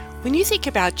When you think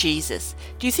about Jesus,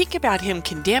 do you think about him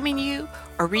condemning you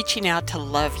or reaching out to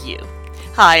love you?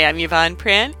 Hi, I'm Yvonne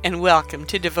Pren, and welcome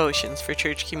to Devotions for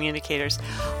Church Communicators.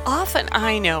 Often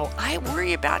I know I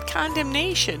worry about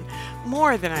condemnation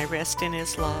more than I rest in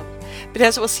his love. But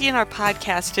as we'll see in our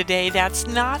podcast today, that's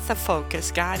not the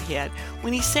focus God had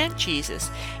when he sent Jesus.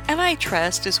 And I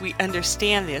trust as we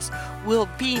understand this, we'll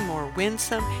be more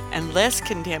winsome and less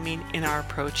condemning in our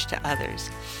approach to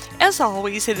others. As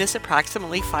always, in this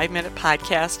approximately 5-minute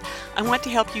podcast, I want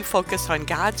to help you focus on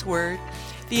God's Word,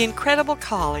 the incredible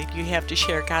calling you have to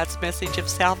share God's message of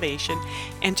salvation,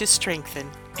 and to strengthen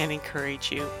and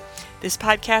encourage you. This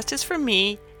podcast is from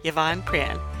me, Yvonne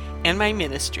Pren, and my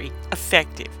ministry,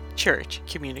 Effective Church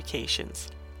Communications.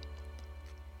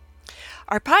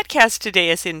 Our podcast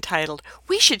today is entitled,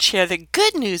 We Should Share the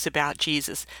Good News About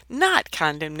Jesus, Not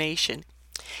Condemnation.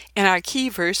 And our key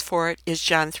verse for it is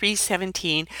John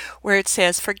 3:17, where it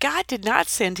says, For God did not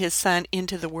send his Son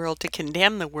into the world to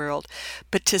condemn the world,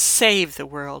 but to save the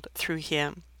world through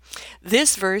him.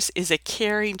 This verse is a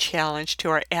caring challenge to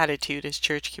our attitude as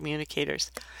church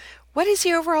communicators. What is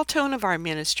the overall tone of our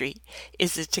ministry?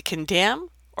 Is it to condemn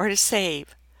or to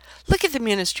save? Look at the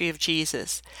ministry of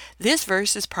Jesus. This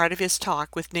verse is part of his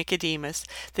talk with Nicodemus,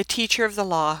 the teacher of the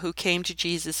law who came to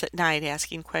Jesus at night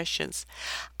asking questions.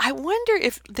 I wonder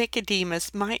if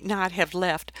Nicodemus might not have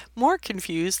left more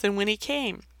confused than when he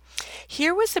came.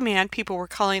 Here was the man people were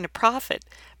calling a prophet,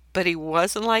 but he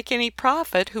wasn't like any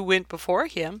prophet who went before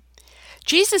him.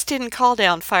 Jesus didn't call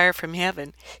down fire from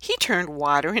heaven. He turned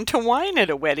water into wine at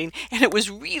a wedding, and it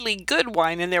was really good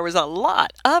wine, and there was a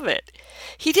lot of it.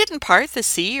 He didn't part the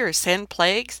sea or send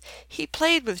plagues. He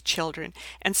played with children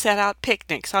and set out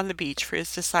picnics on the beach for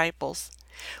his disciples.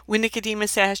 When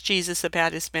Nicodemus asked Jesus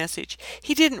about his message,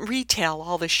 he didn't retell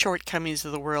all the shortcomings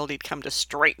of the world he'd come to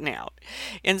straighten out.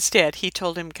 Instead, he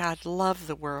told him God loved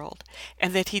the world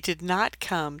and that he did not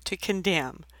come to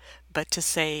condemn, but to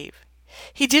save.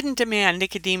 He didn't demand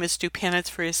Nicodemus do penance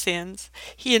for his sins.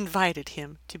 He invited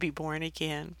him to be born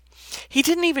again. He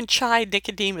didn't even chide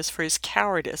Nicodemus for his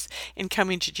cowardice in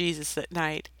coming to Jesus at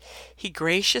night. He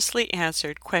graciously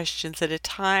answered questions at a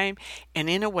time and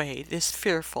in a way this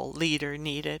fearful leader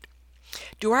needed.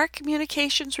 Do our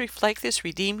communications reflect this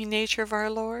redeeming nature of our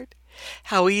Lord?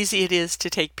 How easy it is to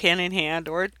take pen in hand,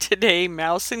 or today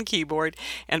mouse and keyboard,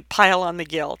 and pile on the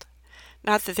guilt.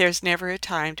 Not that there's never a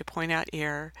time to point out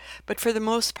error, but for the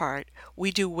most part, we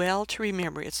do well to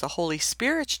remember it's the Holy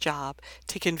Spirit's job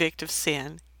to convict of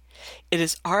sin. It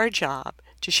is our job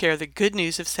to share the good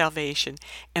news of salvation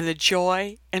and the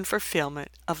joy and fulfillment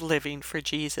of living for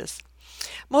Jesus.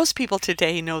 Most people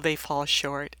today know they fall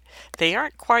short. They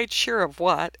aren't quite sure of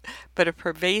what, but a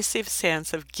pervasive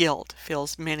sense of guilt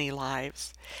fills many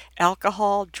lives.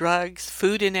 Alcohol, drugs,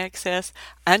 food in excess,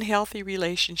 unhealthy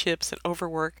relationships, and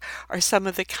overwork are some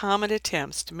of the common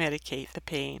attempts to medicate the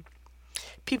pain.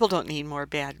 People don't need more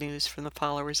bad news from the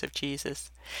followers of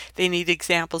Jesus. They need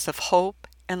examples of hope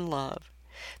and love.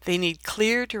 They need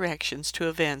clear directions to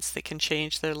events that can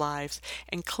change their lives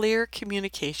and clear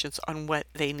communications on what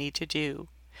they need to do.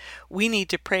 We need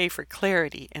to pray for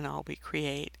clarity in all we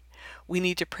create. We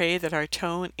need to pray that our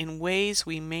tone, in ways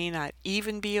we may not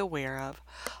even be aware of,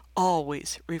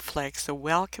 always reflects the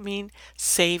welcoming,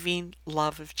 saving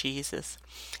love of Jesus.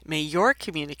 May your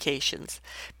communications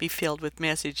be filled with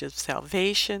messages of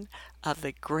salvation, of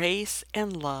the grace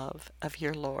and love of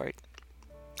your Lord.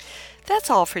 That's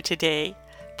all for today.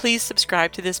 Please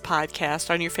subscribe to this podcast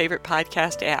on your favorite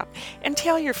podcast app and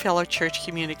tell your fellow church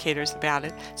communicators about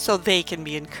it so they can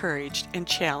be encouraged and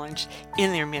challenged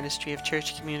in their ministry of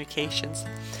church communications.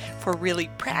 For really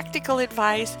practical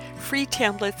advice, free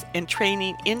templates, and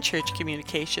training in church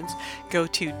communications, go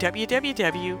to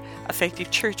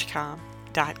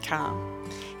www.effectivechurchcom.com.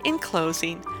 In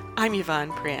closing, I'm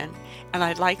Yvonne Pren, and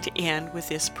I'd like to end with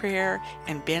this prayer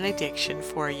and benediction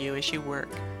for you as you work.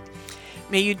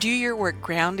 May you do your work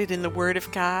grounded in the Word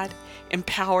of God,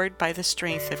 empowered by the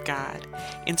strength of God,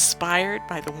 inspired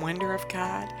by the wonder of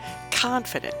God,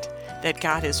 confident that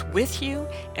God is with you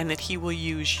and that He will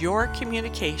use your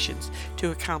communications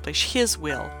to accomplish His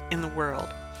will in the world.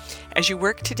 As you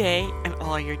work today and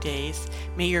all your days,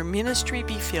 may your ministry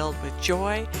be filled with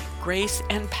joy, grace,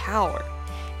 and power.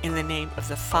 In the name of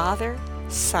the Father,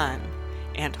 Son,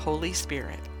 and Holy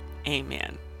Spirit.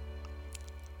 Amen.